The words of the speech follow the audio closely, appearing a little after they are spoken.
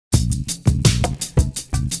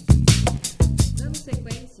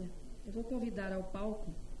convidar ao palco,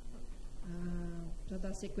 para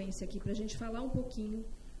dar sequência aqui, para a gente falar um pouquinho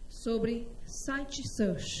sobre Site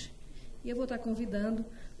Search. E eu vou estar convidando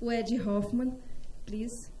o Ed Hoffman,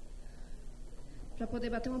 please, para poder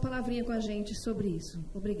bater uma palavrinha com a gente sobre isso.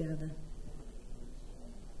 Obrigada.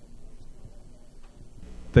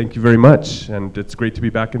 Thank you very much, and it's great to be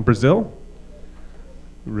back in Brazil.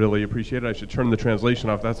 Really appreciate it. I should turn the translation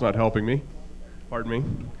off. That's not helping me. Pardon me.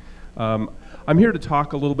 I'm here to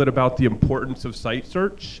talk a little bit about the importance of site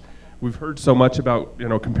search. We've heard so much about,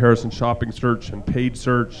 comparison shopping search and paid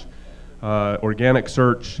search, organic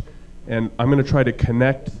search, and I'm going to try to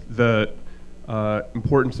connect the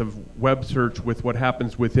importance of web search with what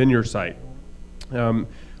happens within your site.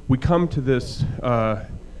 We come to this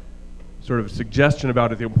sort of suggestion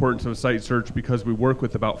about the importance of site search because we work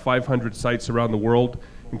with about 500 sites around the world,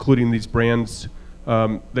 including these brands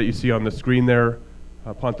that you see on the screen there,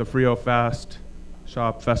 Ponta Frio, Fast,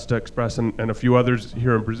 Shop, Festa, Express, and a few others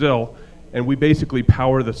here in Brazil. And we basically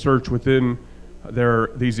power the search within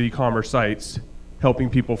these e-commerce sites, helping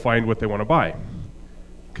people find what they want to buy.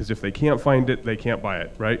 Because if they can't find it, they can't buy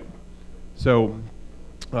it, right? So,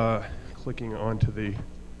 clicking onto the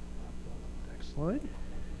next slide.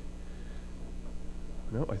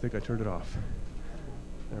 No, I think I turned it off.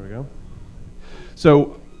 There we go.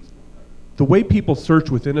 So the way people search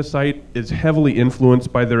within a site is heavily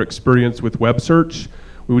influenced by their experience with web search.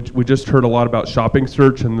 We just heard a lot about shopping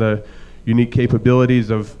search and the unique capabilities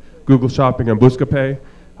of Google Shopping and Busca.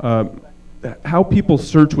 How people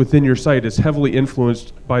search within your site is heavily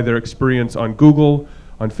influenced by their experience on Google,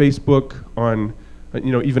 on Facebook, on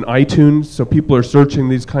even iTunes. So people are searching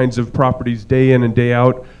these kinds of properties day in and day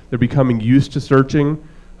out. They're becoming used to searching.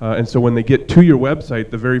 And so when they get to your website,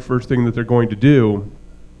 the very first thing that they're going to do,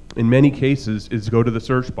 in many cases, is go to the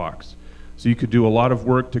search box. So you could do a lot of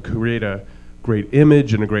work to create a great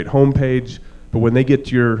image and a great homepage. But when they get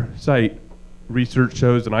to your site, research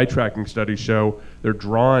shows and eye tracking studies show they're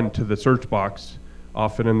drawn to the search box,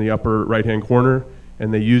 often in the upper right-hand corner,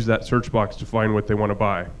 and they use that search box to find what they want to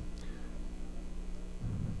buy.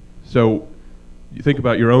 So you think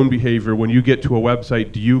about your own behavior. When you get to a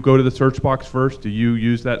website, do you go to the search box first? Do you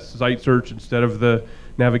use that site search instead of the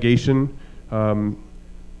navigation?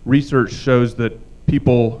 Research shows that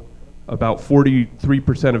about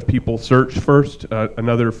 43% of people search first,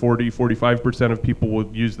 another 45% of people will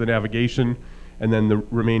use the navigation, and then the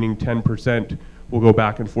remaining 10% will go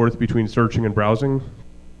back and forth between searching and browsing.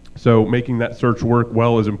 So making that search work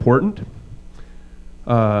well is important.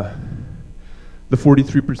 The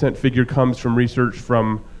 43% figure comes from research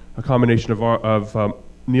from a combination of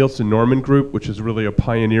Nielsen Norman Group, which is really a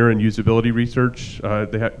pioneer in usability research.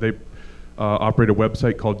 They operate a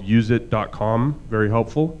website called useit.com, very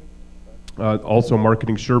helpful. Also,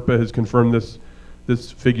 Marketing Sherpa has confirmed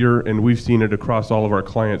this figure, and we've seen it across all of our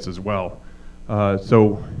clients as well.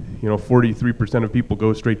 So, 43% of people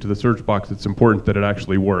go straight to the search box. It's important that it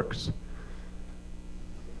actually works.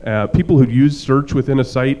 People who use search within a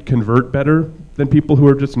site convert better than people who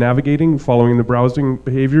are just navigating, following the browsing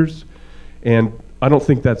behaviors. And I don't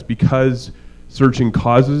think that's because searching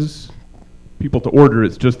causes people to order.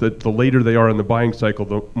 It's just that the later they are in the buying cycle,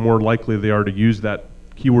 the more likely they are to use that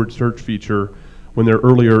keyword search feature when they're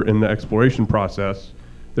earlier in the exploration process.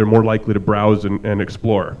 They're more likely to browse and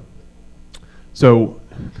explore. So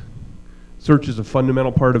search is a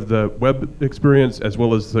fundamental part of the web experience as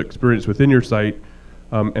well as the experience within your site.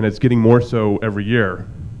 And it's getting more so every year.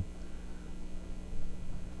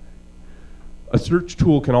 A search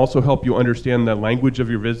tool can also help you understand the language of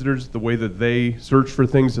your visitors. The way that they search for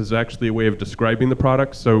things is actually a way of describing the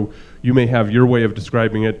product. So you may have your way of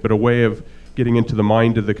describing it, but a way of getting into the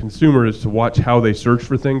mind of the consumer is to watch how they search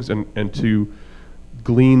for things and to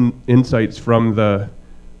glean insights from the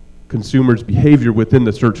consumer's behavior within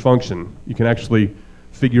the search function. You can actually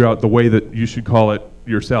figure out the way that you should call it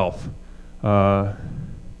yourself.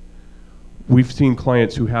 We've seen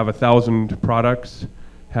clients who have 1,000 products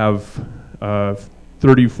have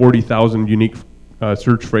 30, 40,000 unique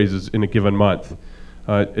search phrases in a given month.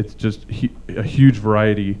 It's just a huge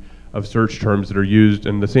variety of search terms that are used,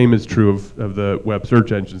 and the same is true of the web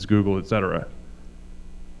search engines, Google, etc.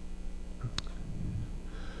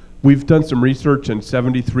 We've done some research, and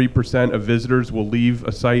 73% of visitors will leave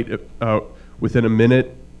a site within a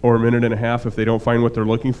minute or a minute and a half if they don't find what they're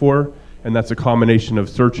looking for. And that's a combination of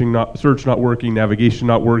search not working, navigation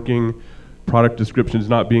not working, product descriptions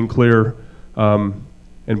not being clear.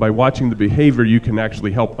 And by watching the behavior, you can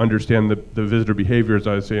actually help understand the visitor behavior, as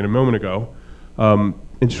I was saying a moment ago.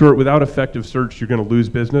 In short, without effective search, you're going to lose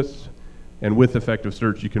business. And with effective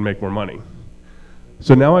search, you can make more money.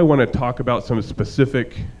 So now I want to talk about some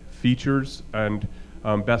specific features and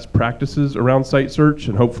best practices around site search,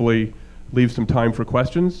 and hopefully leave some time for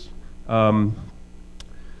questions.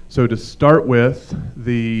 So to start with,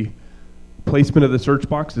 the placement of the search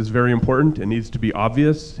box is very important. It needs to be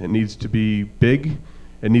obvious. It needs to be big.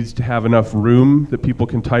 It needs to have enough room that people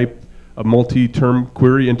can type a multi-term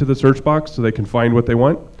query into the search box so they can find what they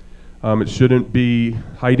want. It shouldn't be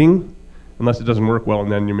hiding, unless it doesn't work well,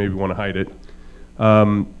 and then you maybe want to hide it.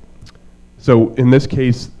 So in this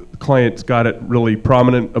case, the client's got it really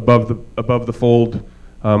prominent above the fold.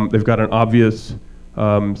 They've got an obvious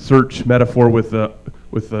search metaphor with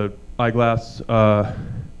the eyeglass,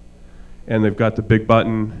 and they've got the big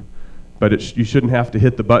button. But you shouldn't have to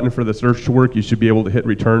hit the button for the search to work. You should be able to hit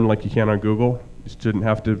return like you can on Google. You shouldn't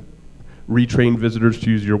have to retrain visitors to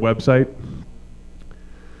use your website.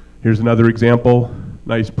 Here's another example,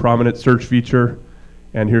 nice prominent search feature.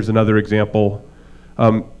 And here's another example.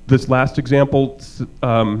 This last example,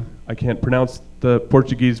 I can't pronounce the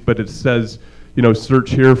Portuguese, but it says,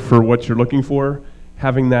 search here for what you're looking for.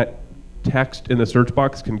 Having that text in the search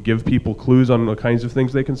box can give people clues on the kinds of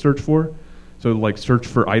things they can search for. So like search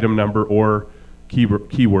for item number or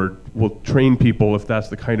keyword will train people if that's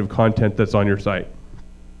the kind of content that's on your site.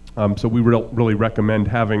 So we really recommend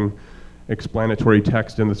having explanatory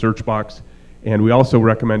text in the search box, and we also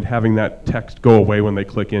recommend having that text go away when they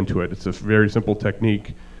click into it. It's a very simple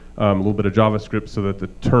technique, a little bit of JavaScript so that the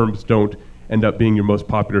terms don't end up being your most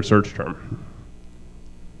popular search term.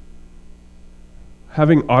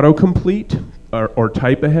 Having autocomplete or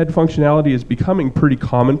type ahead functionality is becoming pretty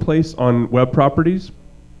commonplace on web properties.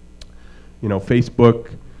 Facebook,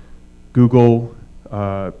 Google,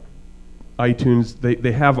 iTunes,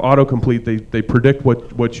 they have autocomplete. They predict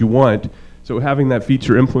what you want. So having that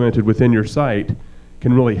feature implemented within your site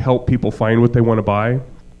can really help people find what they want to buy.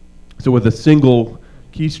 So with a single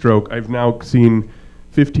keystroke, I've now seen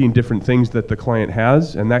 15 different things that the client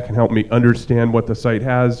has, and that can help me understand what the site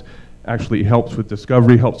has. Actually helps with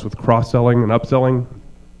discovery, helps with cross-selling and upselling,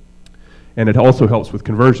 and it also helps with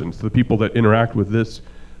conversions. The people that interact with this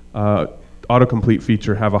autocomplete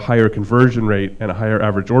feature have a higher conversion rate and a higher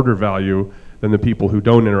average order value than the people who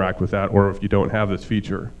don't interact with that, or if you don't have this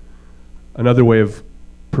feature. Another way of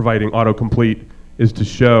providing autocomplete is to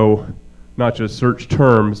show not just search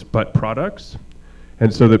terms, but products,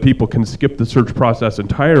 and so that people can skip the search process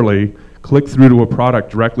entirely, click through to a product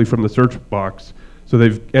directly from the search box. So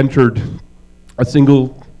they've entered a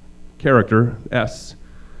single character, S,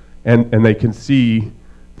 and they can see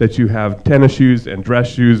that you have tennis shoes and dress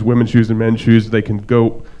shoes, women's shoes and men's shoes. They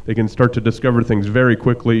can start to discover things very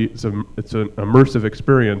quickly. It's an immersive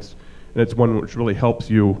experience, and it's one which really helps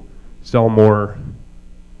you sell more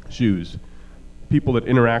shoes. People that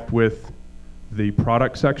interact with the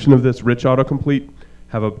product section of this rich autocomplete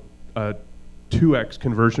have a 2x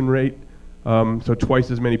conversion rate, so twice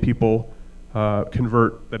as many people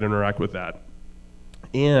convert that interact with that.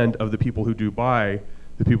 And of the people who do buy,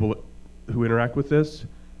 the people who interact with this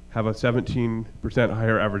have a 17%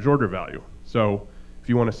 higher average order value. So if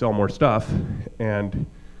you want to sell more stuff and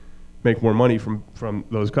make more money from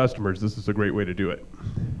those customers, this is a great way to do it.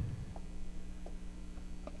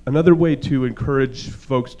 Another way to encourage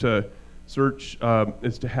folks to search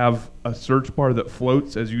is to have a search bar that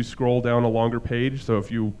floats as you scroll down a longer page. So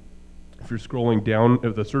if you're scrolling down,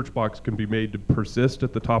 if the search box can be made to persist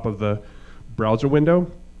at the top of the browser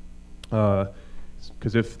window,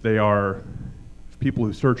 because if people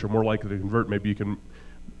who search are more likely to convert, maybe you can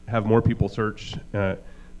have more people search.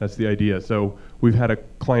 That's the idea. So we've had a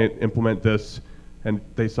client implement this, and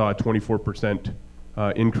they saw a 24%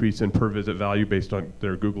 increase in per visit value based on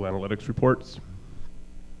their Google Analytics reports.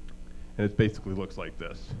 And it basically looks like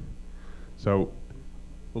this. So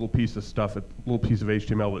little piece of stuff, a little piece of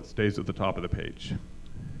HTML that stays at the top of the page.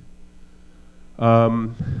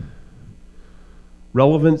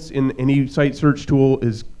 Relevance in any site search tool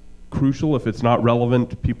is crucial. If it's not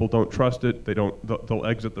relevant, people don't trust it. They'll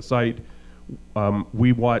exit the site.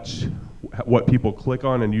 We watch what people click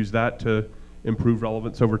on and use that to improve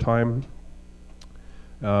relevance over time.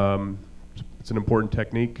 It's an important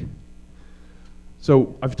technique.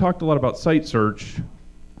 So I've talked a lot about site search.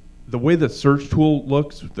 The way the search tool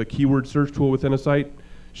looks, the keyword search tool within a site,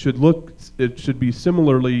 it should be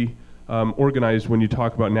similarly organized when you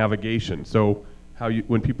talk about navigation. So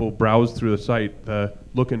when people browse through the site, the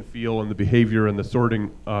look and feel and the behavior and the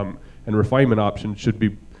sorting and refinement options should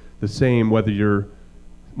be the same whether you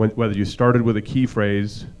started with a key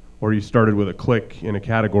phrase or you started with a click in a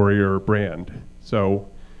category or a brand. So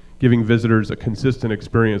giving visitors a consistent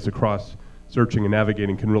experience across searching and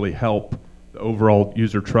navigating can really help the overall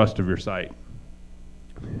user trust of your site.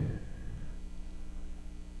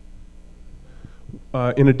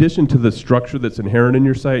 in addition to the structure that's inherent in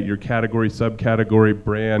your site, your category, subcategory,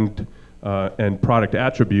 brand, and product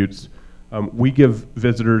attributes, we give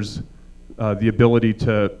visitors the ability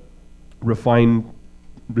to refine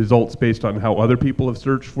results based on how other people have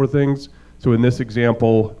searched for things. So in this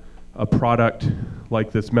example, a product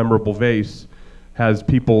like this memorable vase has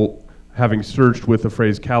people having searched with the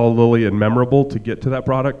phrase calla lily and memorable to get to that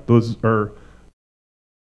product. Those are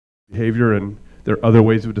behavior, and there are other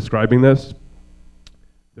ways of describing this.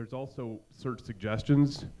 There's also search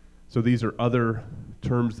suggestions. So these are other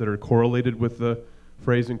terms that are correlated with the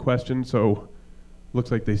phrase in question. So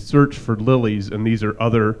looks like they search for lilies, and these are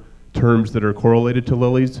other terms that are correlated to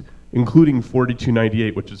lilies, including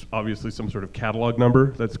 4298, which is obviously some sort of catalog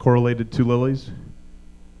number that's correlated to lilies.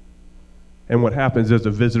 And what happens is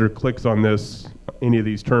a visitor clicks on this, any of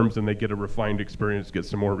these terms, and they get a refined experience, get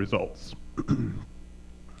some more results. And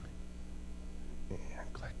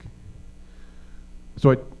click.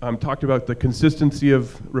 So I talked about the consistency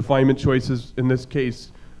of refinement choices. In this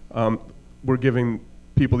case, we're giving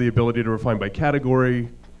people the ability to refine by category,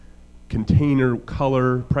 container,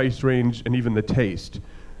 color, price range, and even the taste.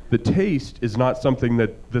 The taste is not something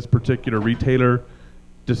that this particular retailer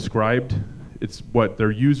described. It's what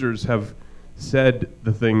their users have said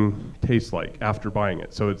the thing tastes like after buying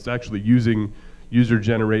it. So it's actually using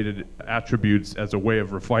user-generated attributes as a way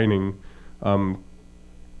of refining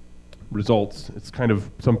results. It's kind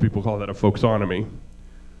of, some people call that a folksonomy.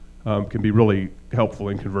 Can be really helpful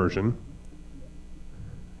in conversion.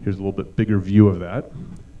 Here's a little bit bigger view of that.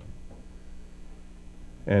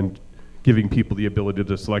 And giving people the ability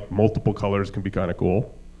to select multiple colors can be kind of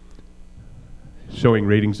cool. Showing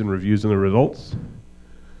ratings and reviews in the results.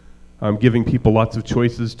 Giving people lots of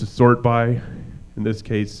choices to sort by. In this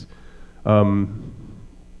case,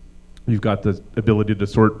 you've got the ability to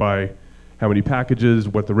sort by how many packages,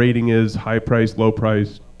 what the rating is, high price, low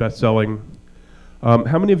price, best selling.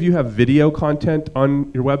 How many of you have video content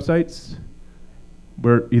on your websites?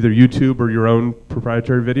 Where either YouTube or your own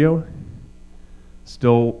proprietary video?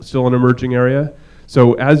 Still an emerging area.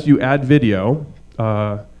 So as you add video,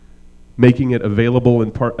 making it available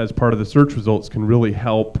as part of the search results can really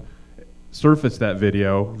help surface that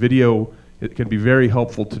video. Video, it can be very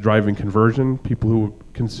helpful to driving conversion. People who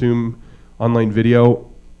consume online video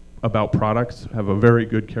about products have a very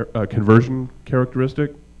good conversion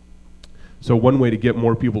characteristic. So one way to get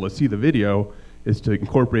more people to see the video is to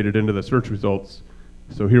incorporate it into the search results.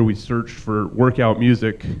 So here we searched for workout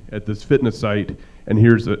music at this fitness site, and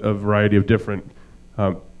here's a variety of different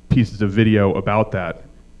pieces of video about that.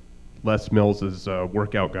 Les Mills is a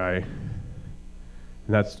workout guy, and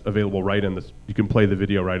that's available right in this. You can play the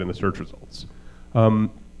video right in the search results.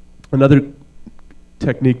 Another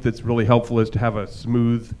technique that's really helpful is to have a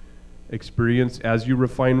smooth experience as you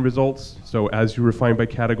refine results. So as you refine by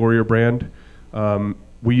category or brand,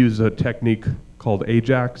 we use a technique called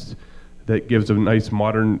Ajax that gives a nice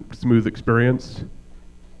modern smooth experience.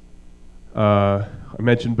 I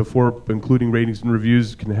mentioned before, including ratings and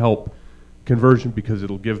reviews can help conversion because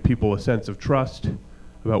it'll give people a sense of trust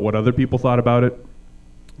about what other people thought about it.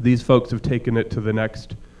 These folks have taken it to the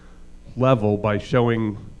next level by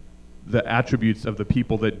showing the attributes of the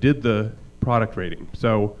people that did the product rating.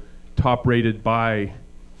 So top rated by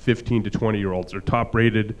 15 to 20-year-olds, or top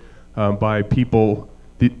rated by people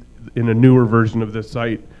in a newer version of this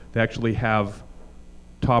site. They actually have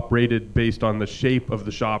top rated based on the shape of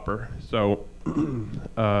the shopper. So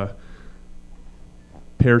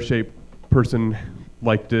pear-shaped person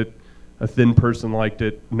liked it, a thin person liked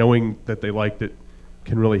it. Knowing that they liked it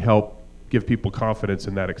can really help give people confidence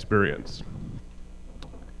in that experience.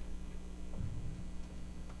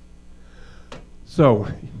 So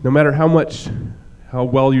no matter how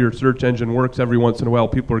well your search engine works, every once in a while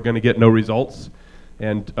people are going to get no results.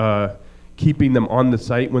 And keeping them on the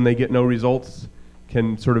site when they get no results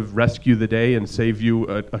can sort of rescue the day and save you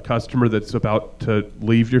a customer that's about to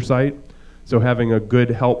leave your site. So having a good,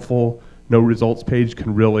 helpful, no results page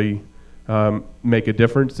can really make a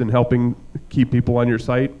difference in helping keep people on your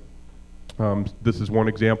site. This is one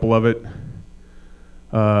example of it.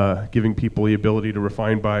 Giving people the ability to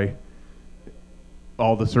refine by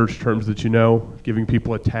all the search terms that you know, giving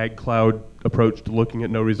people a tag cloud approach to looking at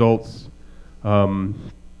no results. We've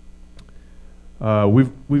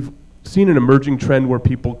seen an emerging trend where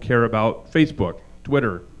people care about Facebook,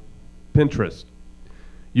 Twitter, Pinterest,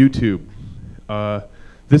 YouTube.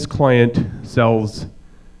 This client sells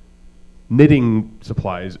knitting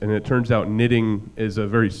supplies, and it turns out knitting is a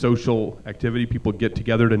very social activity. People get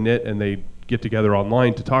together to knit, and they get together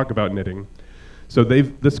online to talk about knitting. So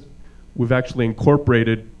we've actually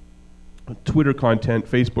incorporated Twitter content,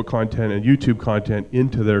 Facebook content, and YouTube content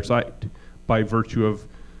into their site by virtue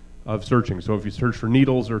of searching. So if you search for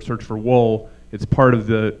needles or search for wool, it's part of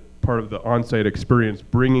the on-site experience,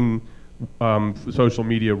 bringing social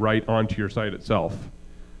media right onto your site itself.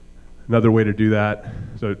 Another way to do that,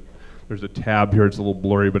 so there's a tab here, it's a little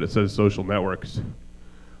blurry, but it says social networks.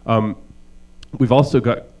 We've also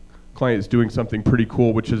got clients doing something pretty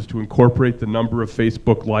cool, which is to incorporate the number of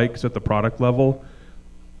Facebook likes at the product level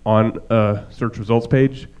on a search results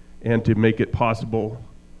page, and to make it possible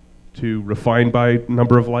to refine by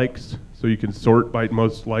number of likes, so you can sort by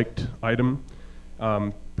most liked item.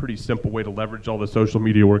 Pretty simple way to leverage all the social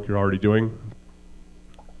media work you're already doing.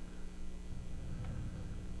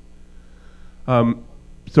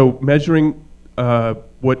 So measuring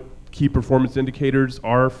what key performance indicators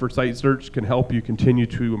are for site search can help you continue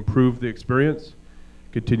to improve the experience,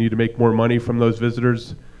 continue to make more money from those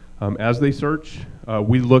visitors as they search.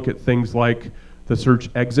 We look at things like the search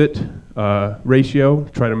exit ratio,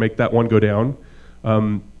 try to make that one go down.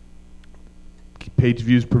 Page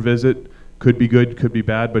views per visit could be good, could be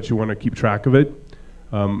bad, but you want to keep track of it.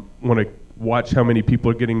 Want to watch how many people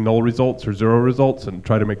are getting null results or zero results and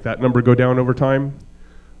try to make that number go down over time.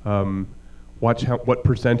 Watch what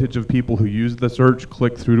percentage of people who use the search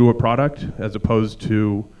click through to a product as opposed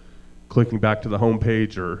to clicking back to the home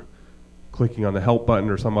page or clicking on the help button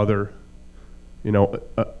or some other,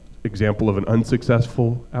 example of an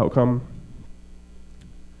unsuccessful outcome.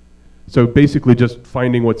 So basically just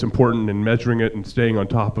finding what's important and measuring it and staying on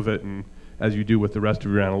top of it, and as you do with the rest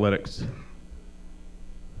of your analytics.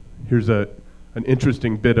 Here's an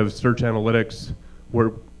interesting bit of search analytics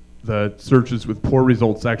where the searches with poor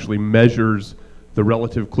results actually measures the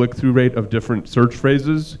relative click-through rate of different search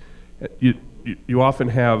phrases. You often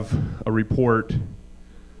have a report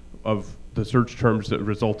of the search terms that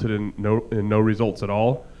resulted in no results at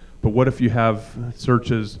all. But what if you have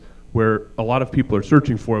searches where a lot of people are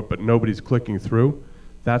searching for it, but nobody's clicking through?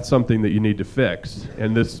 That's something that you need to fix.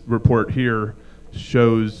 And this report here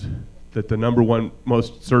shows that the number one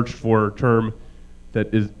most searched for term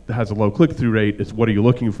that has a low click-through rate is "what are you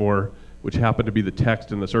looking for?", which happened to be the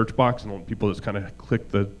text in the search box, and people just kind of click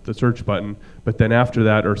the search button. But then after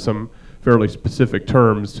that are some fairly specific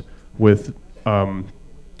terms with,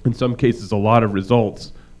 in some cases, a lot of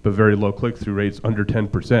results, but very low click-through rates, under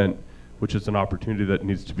 10%, which is an opportunity that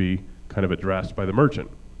needs to be kind of addressed by the merchant.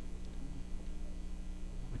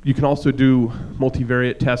 You can also do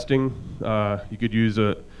multivariate testing. You could use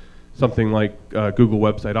something like Google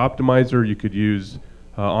Website Optimizer. You could use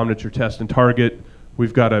Omniture Test and Target.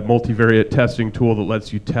 We've got a multivariate testing tool that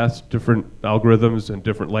lets you test different algorithms and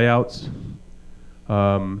different layouts.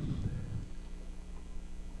 In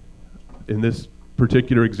this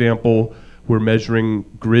particular example, we're measuring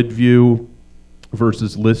grid view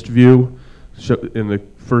versus list view. So in the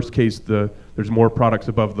first case, there's more products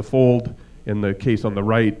above the fold. In the case on the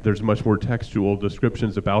right, there's much more textual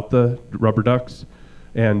descriptions about the rubber ducks.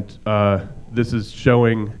 And this is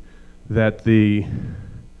showing that the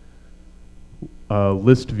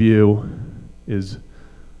list view is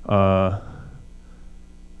got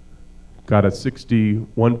a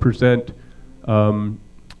 61%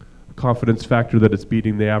 confidence factor that it's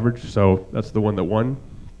beating the average. So that's the one that won.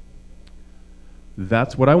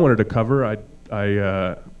 That's what I wanted to cover. I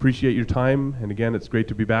appreciate your time. And again, it's great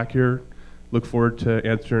to be back here. Look forward to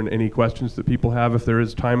answering any questions that people have if there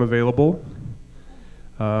is time available.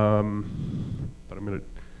 But I'm going to...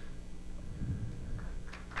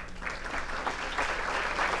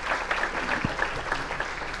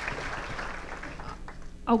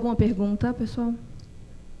 Alguma pergunta, pessoal?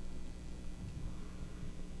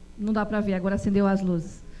 Não dá para ver, agora acendeu as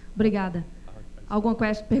luzes. Obrigada. Alguma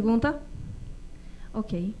pergunta?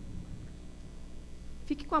 Ok.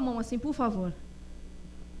 Fique com a mão assim, por favor.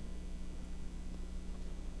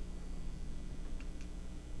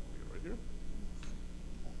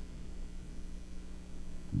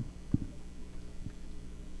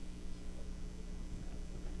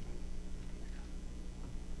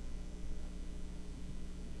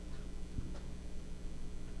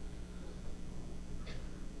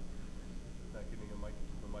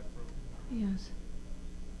 Yes.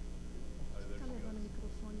 Está levando o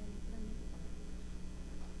microfone ali para mim.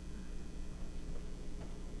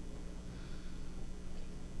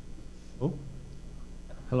 Oh,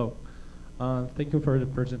 hello. Thank you for the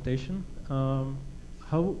presentation.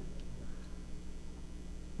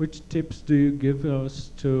 Which tips do you give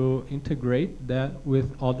us to integrate that with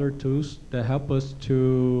other tools that help us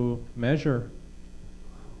to measure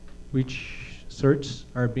which searches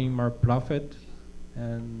are being more profit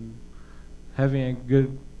and having a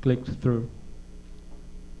good click-through?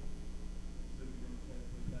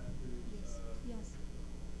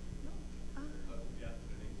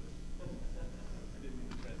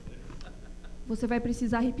 Você vai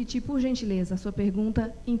precisar repetir, por gentileza, a sua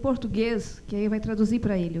pergunta em português, que aí vai traduzir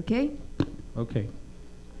para ele, ok? Ok.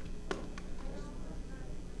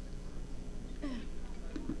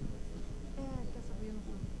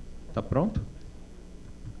 Tá pronto?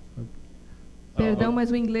 Perdão,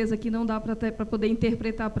 mas o inglês aqui não dá para poder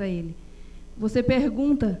interpretar para ele. Você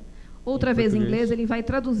pergunta outra vez em inglês, ele vai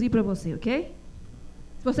traduzir para você, ok?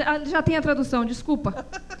 Você já tem a tradução, desculpa.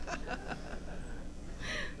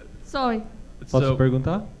 Sorry. Posso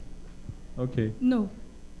perguntar? Ok. No.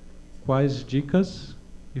 Quais dicas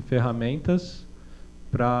e ferramentas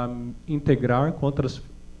para integrar com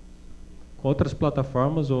outras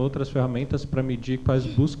plataformas ou outras ferramentas para medir quais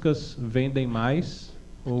buscas vendem mais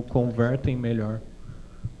ou convertem melhor?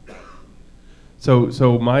 So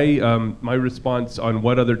my response on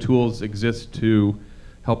what other tools exist to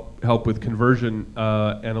help with conversion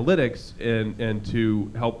analytics and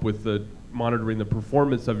to help with the monitoring the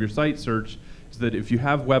performance of your site search is that if you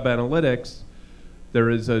have web analytics, there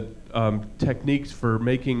is a techniques for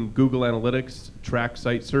making Google Analytics track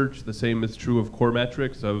site search. The same is true of core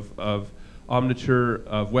metrics of Omniture,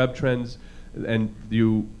 of web trends, and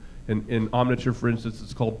in Omniture, for instance,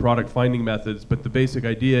 it's called product finding methods. But the basic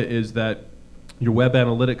idea is that your web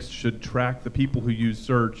analytics should track the people who use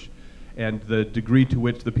search and the degree to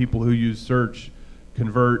which the people who use search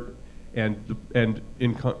convert, and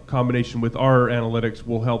in combination with our analytics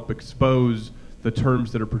will help expose the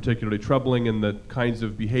terms that are particularly troubling and the kinds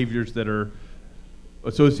of behaviors that are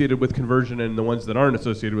associated with conversion and the ones that aren't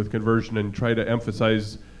associated with conversion, and try to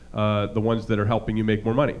emphasize the ones that are helping you make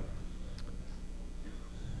more money.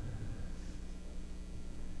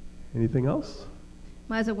 Anything else?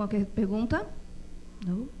 Mais alguma pergunta?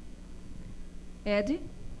 No. Ed?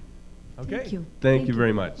 Okay. Thank you. Thank you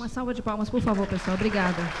very much. Uma salva de palmas, por favor, pessoal.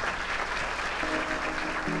 Obrigada.